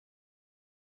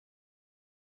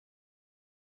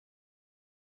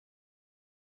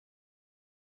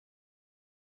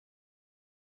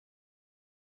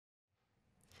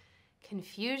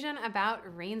Confusion about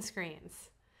rain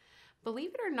screens.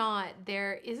 Believe it or not,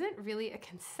 there isn't really a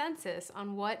consensus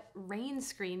on what rain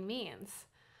screen means.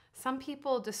 Some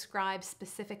people describe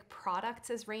specific products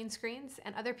as rain screens,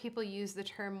 and other people use the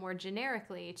term more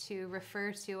generically to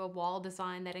refer to a wall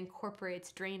design that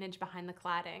incorporates drainage behind the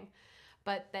cladding,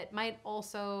 but that might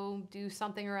also do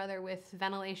something or other with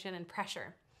ventilation and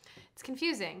pressure. It's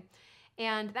confusing,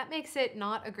 and that makes it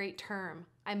not a great term.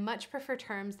 I much prefer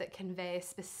terms that convey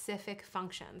specific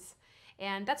functions.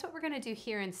 And that's what we're going to do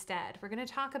here instead. We're going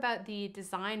to talk about the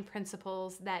design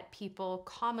principles that people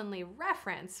commonly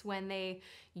reference when they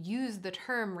use the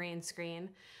term rain screen,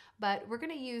 but we're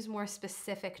going to use more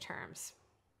specific terms.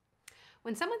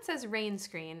 When someone says rain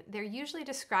screen, they're usually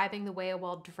describing the way a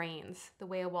wall drains, the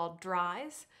way a wall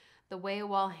dries, the way a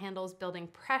wall handles building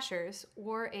pressures,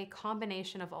 or a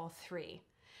combination of all three.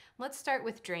 Let's start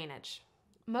with drainage.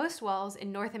 Most walls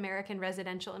in North American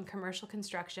residential and commercial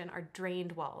construction are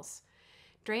drained walls.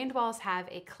 Drained walls have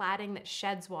a cladding that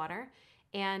sheds water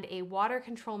and a water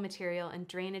control material and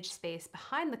drainage space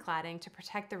behind the cladding to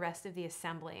protect the rest of the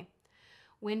assembly.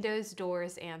 Windows,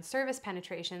 doors, and service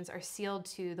penetrations are sealed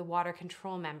to the water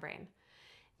control membrane.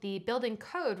 The building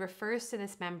code refers to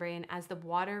this membrane as the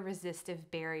water resistive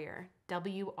barrier,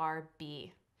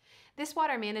 WRB. This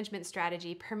water management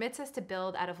strategy permits us to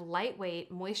build out of lightweight,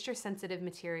 moisture-sensitive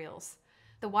materials.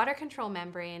 The water control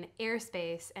membrane,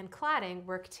 airspace, and cladding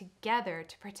work together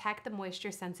to protect the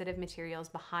moisture-sensitive materials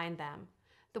behind them.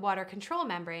 The water control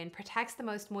membrane protects the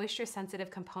most moisture-sensitive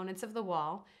components of the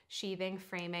wall, sheathing,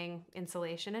 framing,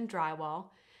 insulation, and drywall.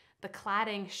 The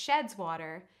cladding sheds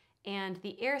water, and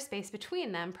the airspace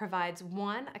between them provides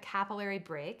 1, a capillary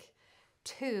break,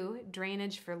 2,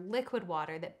 drainage for liquid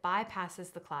water that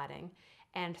bypasses the cladding,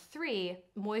 and 3,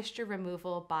 moisture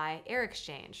removal by air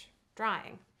exchange,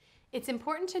 drying. It's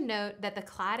important to note that the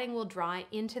cladding will dry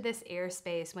into this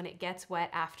airspace when it gets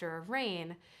wet after a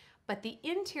rain, but the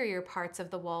interior parts of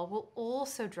the wall will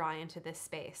also dry into this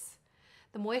space.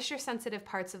 The moisture-sensitive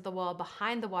parts of the wall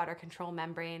behind the water control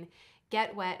membrane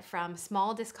get wet from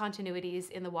small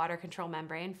discontinuities in the water control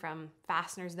membrane, from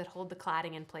fasteners that hold the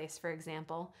cladding in place, for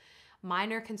example,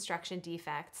 minor construction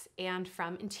defects, and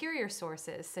from interior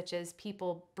sources such as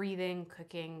people breathing,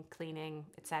 cooking, cleaning,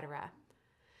 etc.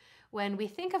 When we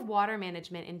think of water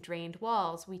management in drained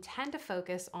walls, we tend to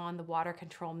focus on the water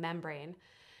control membrane.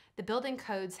 The building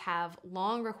codes have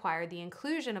long required the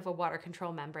inclusion of a water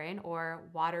control membrane, or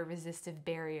water resistive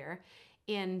barrier,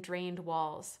 in drained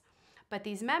walls. But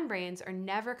these membranes are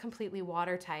never completely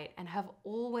watertight and have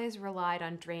always relied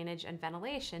on drainage and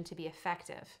ventilation to be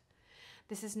effective.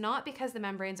 This is not because the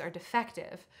membranes are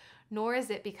defective, nor is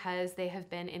it because they have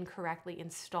been incorrectly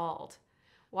installed.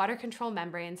 Water control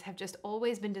membranes have just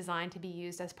always been designed to be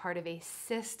used as part of a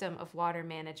system of water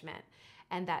management,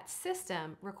 and that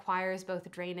system requires both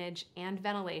drainage and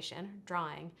ventilation,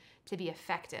 drying, to be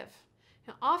effective.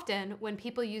 Now, often, when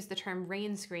people use the term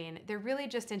rain screen, they're really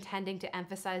just intending to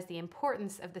emphasize the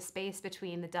importance of the space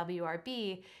between the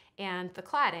WRB and the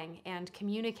cladding, and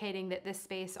communicating that this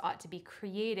space ought to be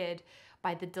created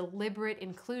by the deliberate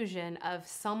inclusion of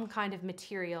some kind of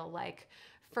material like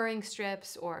furring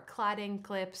strips or cladding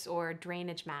clips or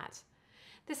drainage mat.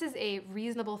 This is a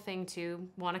reasonable thing to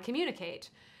want to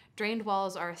communicate. Drained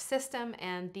walls are a system,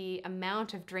 and the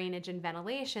amount of drainage and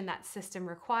ventilation that system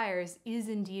requires is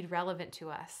indeed relevant to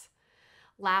us.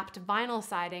 Lapped vinyl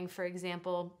siding, for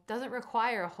example, doesn't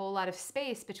require a whole lot of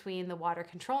space between the water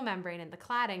control membrane and the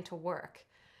cladding to work.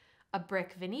 A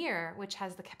brick veneer, which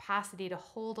has the capacity to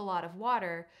hold a lot of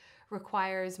water,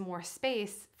 requires more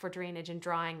space for drainage and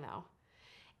drying though.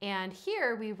 And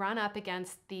here we run up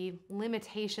against the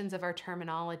limitations of our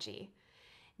terminology.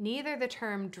 Neither the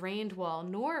term drained wall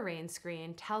nor rain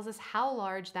screen tells us how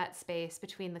large that space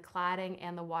between the cladding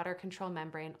and the water control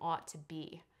membrane ought to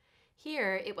be.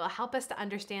 Here, it will help us to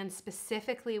understand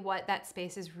specifically what that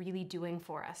space is really doing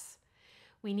for us.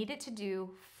 We need it to do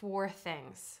 4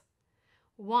 things.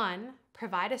 1,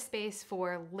 provide a space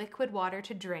for liquid water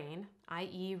to drain,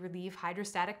 i.e. relieve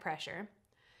hydrostatic pressure.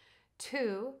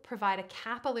 2, provide a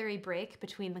capillary break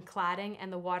between the cladding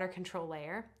and the water control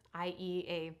layer, i.e.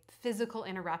 a physical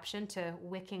interruption to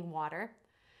wicking water.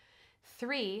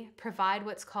 3, provide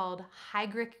what's called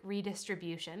hygric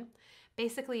redistribution,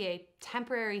 basically a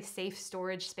temporary safe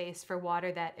storage space for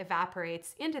water that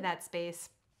evaporates into that space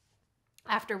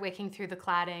after wicking through the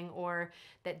cladding or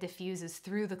that diffuses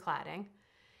through the cladding.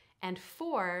 And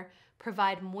 4,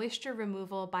 provide moisture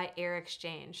removal by air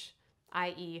exchange,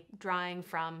 i.e. drying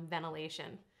from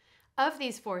ventilation. Of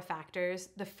these 4 factors,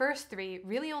 the first 3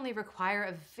 really only require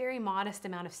a very modest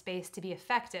amount of space to be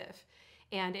effective,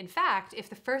 And in fact, if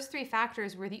the first three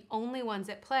factors were the only ones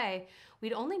at play,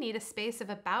 we'd only need a space of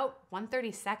about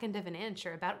 1/32 of an inch,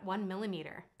 or about 1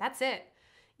 millimeter. That's it,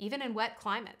 even in wet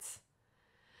climates.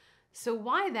 So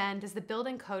why then does the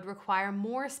building code require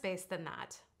more space than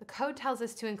that? The code tells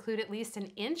us to include at least an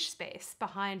inch space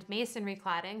behind masonry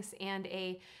claddings and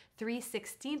a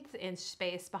 3/16 inch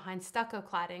space behind stucco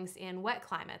claddings in wet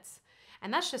climates.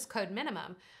 And that's just code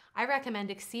minimum. I recommend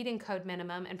exceeding code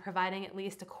minimum and providing at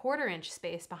least a 1/4 inch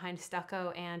space behind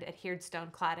stucco and adhered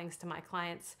stone claddings to my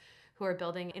clients who are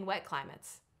building in wet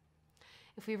climates.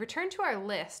 If we return to our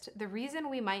list, the reason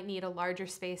we might need a larger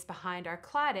space behind our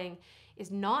cladding is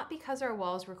not because our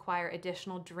walls require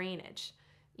additional drainage,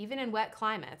 even in wet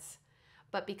climates,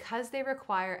 but because they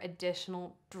require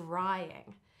additional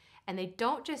drying. And they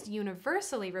don't just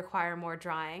universally require more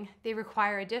drying, they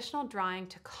require additional drying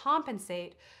to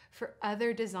compensate for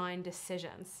other design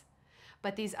decisions.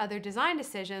 But these other design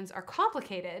decisions are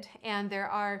complicated, and there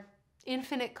are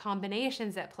infinite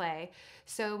combinations at play,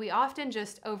 so we often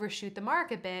just overshoot the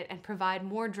mark a bit and provide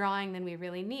more drying than we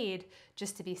really need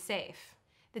just to be safe.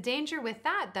 The danger with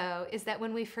that, though, is that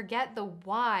when we forget the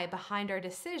why behind our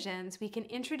decisions, we can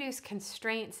introduce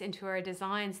constraints into our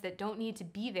designs that don't need to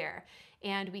be there,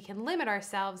 and we can limit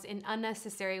ourselves in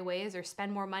unnecessary ways or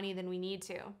spend more money than we need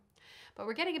to. But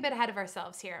we're getting a bit ahead of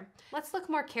ourselves here. Let's look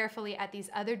more carefully at these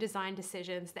other design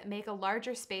decisions that make a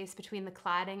larger space between the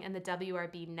cladding and the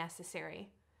WRB necessary.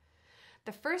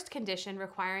 The first condition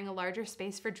requiring a larger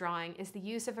space for drawing is the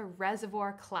use of a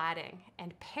reservoir cladding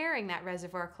and pairing that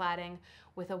reservoir cladding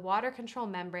with a water control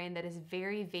membrane that is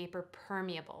very vapor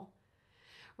permeable.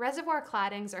 Reservoir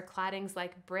claddings are claddings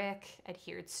like brick,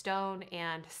 adhered stone,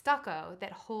 and stucco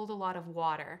that hold a lot of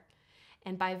water.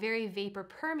 And by very vapor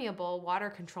permeable water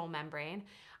control membrane,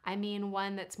 I mean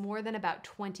one that's more than about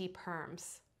 20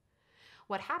 perms.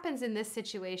 What happens in this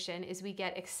situation is we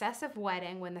get excessive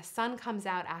wetting when the sun comes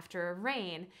out after a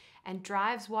rain and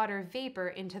drives water vapor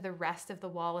into the rest of the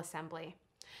wall assembly.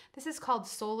 This is called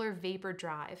solar vapor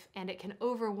drive, and it can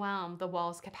overwhelm the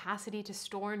wall's capacity to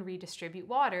store and redistribute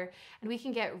water, and we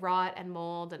can get rot and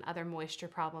mold and other moisture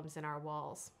problems in our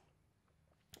walls.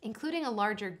 Including a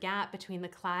larger gap between the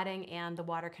cladding and the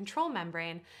water control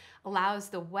membrane allows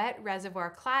the wet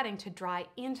reservoir cladding to dry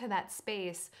into that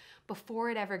space before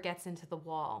it ever gets into the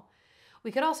wall.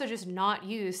 We could also just not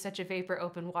use such a vapor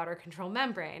open water control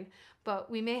membrane,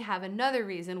 but we may have another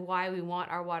reason why we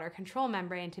want our water control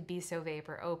membrane to be so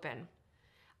vapor open.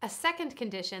 A second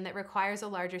condition that requires a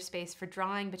larger space for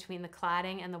drying between the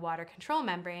cladding and the water control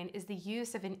membrane is the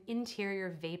use of an interior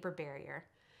vapor barrier.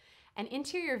 An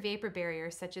interior vapor barrier,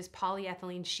 such as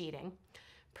polyethylene sheeting,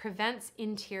 prevents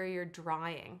interior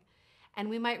drying. And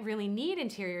we might really need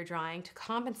interior drying to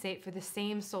compensate for the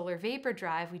same solar vapor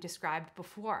drive we described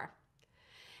before.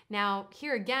 Now,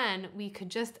 here again, we could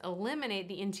just eliminate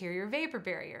the interior vapor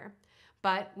barrier,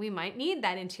 but we might need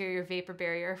that interior vapor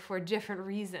barrier for a different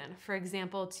reason. For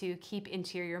example, to keep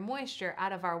interior moisture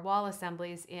out of our wall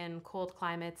assemblies in cold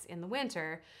climates in the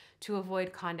winter to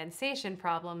avoid condensation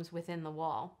problems within the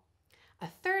wall. A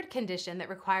third condition that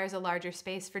requires a larger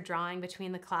space for drawing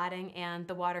between the cladding and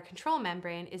the water control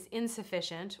membrane is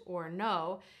insufficient, or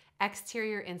no,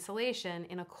 exterior insulation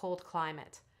in a cold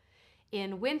climate.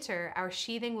 In winter, our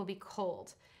sheathing will be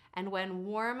cold, and when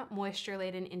warm,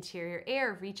 moisture-laden interior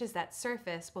air reaches that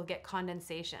surface, we'll get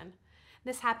condensation.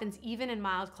 This happens even in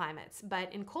mild climates,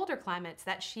 but in colder climates,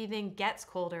 that sheathing gets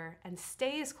colder and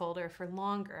stays colder for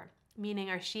longer, meaning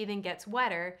our sheathing gets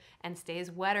wetter and stays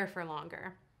wetter for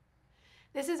longer.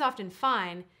 This is often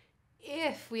fine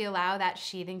if we allow that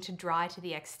sheathing to dry to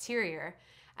the exterior.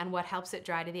 And what helps it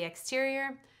dry to the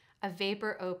exterior? A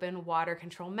vapor open water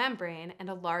control membrane and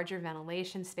a larger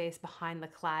ventilation space behind the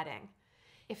cladding.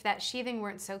 If that sheathing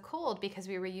weren't so cold because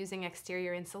we were using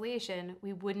exterior insulation,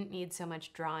 we wouldn't need so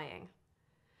much drying.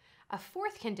 A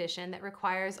fourth condition that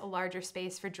requires a larger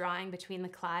space for drying between the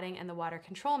cladding and the water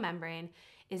control membrane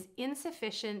is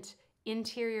insufficient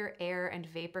interior air and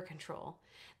vapor control.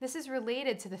 This is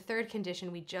related to the third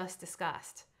condition we just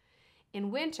discussed.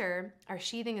 In winter, our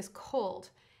sheathing is cold,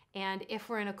 and if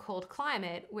we're in a cold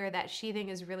climate where that sheathing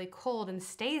is really cold and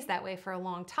stays that way for a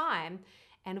long time,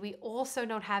 and we also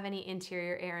don't have any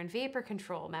interior air and vapor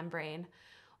control membrane,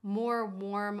 more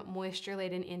warm,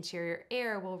 moisture-laden interior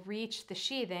air will reach the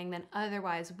sheathing than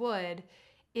otherwise would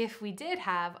if we did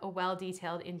have a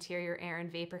well-detailed interior air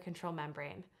and vapor control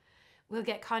membrane. We'll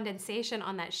get condensation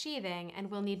on that sheathing, and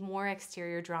we'll need more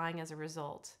exterior drying as a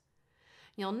result.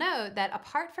 You'll note that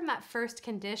apart from that first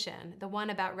condition, the one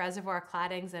about reservoir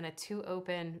claddings and a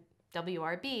two-open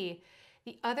WRB,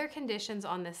 the other conditions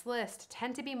on this list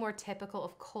tend to be more typical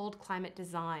of cold climate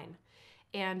design.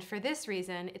 And for this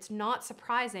reason, it's not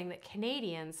surprising that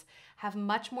Canadians have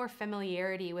much more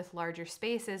familiarity with larger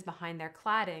spaces behind their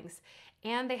claddings,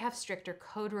 and they have stricter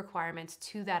code requirements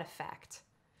to that effect.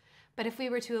 But if we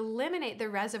were to eliminate the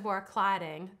reservoir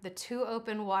cladding, the two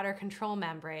open water control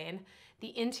membrane,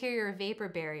 the interior vapor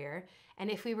barrier, and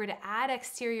if we were to add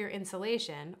exterior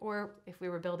insulation, or if we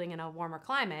were building in a warmer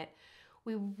climate,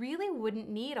 we really wouldn't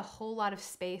need a whole lot of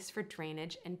space for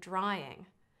drainage and drying.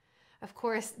 Of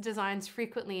course, designs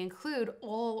frequently include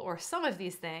all or some of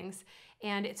these things,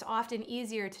 and it's often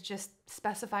easier to just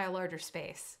specify a larger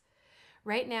space.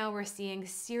 Right now, we're seeing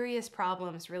serious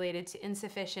problems related to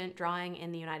insufficient drying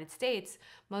in the United States,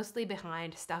 mostly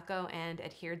behind stucco and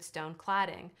adhered stone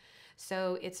cladding.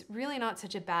 So it's really not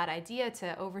such a bad idea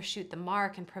to overshoot the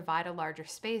mark and provide a larger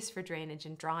space for drainage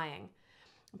and drying.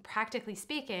 Practically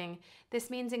speaking,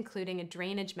 this means including a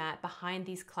drainage mat behind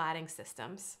these cladding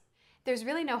systems. There's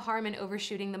really no harm in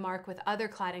overshooting the mark with other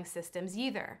cladding systems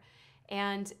either.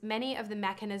 And many of the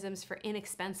mechanisms for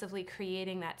inexpensively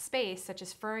creating that space, such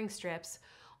as furring strips,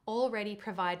 already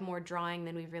provide more drying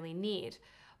than we really need.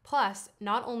 Plus,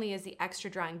 not only is the extra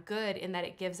drying good in that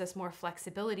it gives us more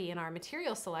flexibility in our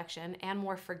material selection and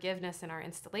more forgiveness in our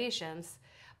installations,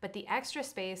 but the extra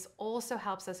space also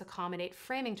helps us accommodate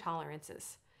framing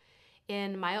tolerances.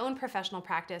 In my own professional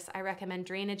practice, I recommend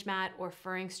drainage mat or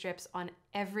furring strips on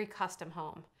every custom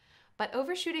home. But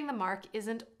overshooting the mark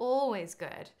isn't always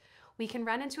good. We can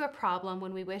run into a problem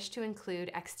when we wish to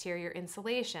include exterior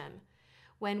insulation.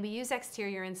 When we use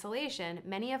exterior insulation,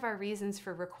 many of our reasons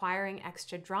for requiring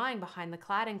extra drying behind the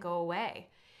cladding go away.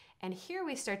 And here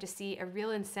we start to see a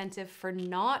real incentive for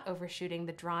not overshooting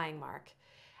the drying mark.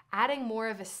 Adding more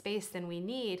of a space than we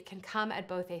need can come at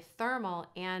both a thermal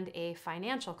and a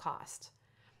financial cost.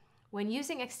 When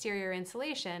using exterior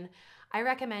insulation, I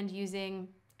recommend using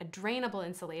a drainable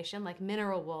insulation like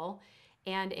mineral wool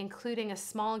and including a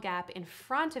small gap in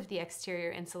front of the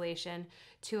exterior insulation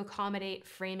to accommodate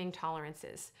framing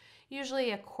tolerances.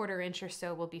 Usually a 1/4 inch or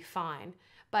so will be fine,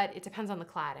 but it depends on the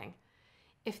cladding.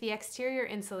 If the exterior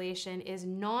insulation is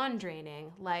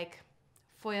non-draining, like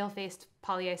foil-faced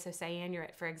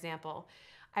polyisocyanurate, for example,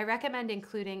 I recommend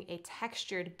including a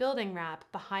textured building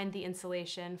wrap behind the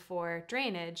insulation for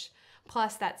drainage,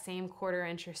 plus that same 1/4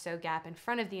 inch or so gap in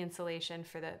front of the insulation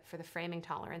for the framing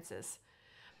tolerances.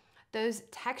 Those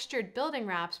textured building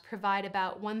wraps provide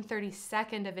about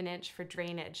 1/32 of an inch for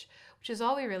drainage, which is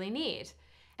all we really need.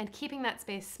 And keeping that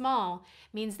space small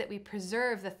means that we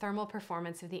preserve the thermal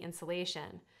performance of the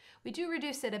insulation. We do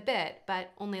reduce it a bit,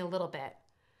 but only a little bit.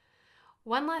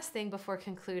 One last thing before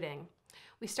concluding.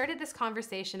 We started this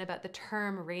conversation about the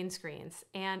term rainscreens,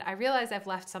 and I realize I've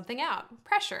left something out: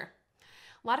 pressure.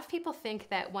 A lot of people think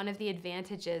that one of the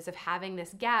advantages of having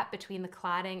this gap between the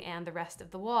cladding and the rest of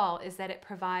the wall is that it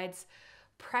provides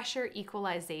pressure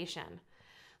equalization.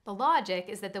 The logic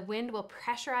is that the wind will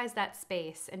pressurize that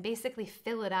space and basically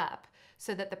fill it up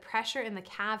so that the pressure in the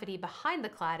cavity behind the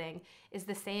cladding is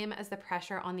the same as the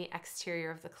pressure on the exterior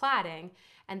of the cladding,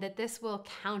 and that this will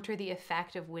counter the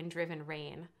effect of wind-driven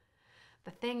rain.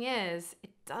 The thing is,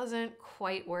 it doesn't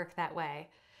quite work that way.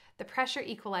 The pressure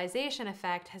equalization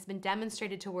effect has been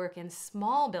demonstrated to work in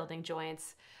small building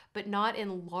joints, but not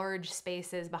in large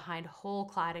spaces behind whole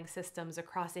cladding systems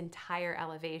across entire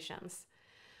elevations.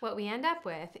 What we end up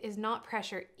with is not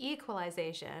pressure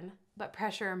equalization, but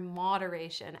pressure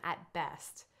moderation at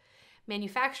best.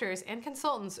 Manufacturers and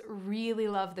consultants really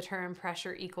love the term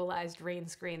pressure equalized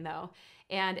rainscreen though,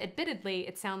 and admittedly,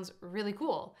 it sounds really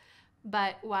cool.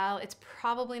 But while it's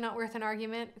probably not worth an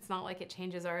argument, it's not like it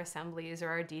changes our assemblies or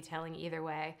our detailing either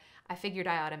way, I figured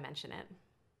I ought to mention it.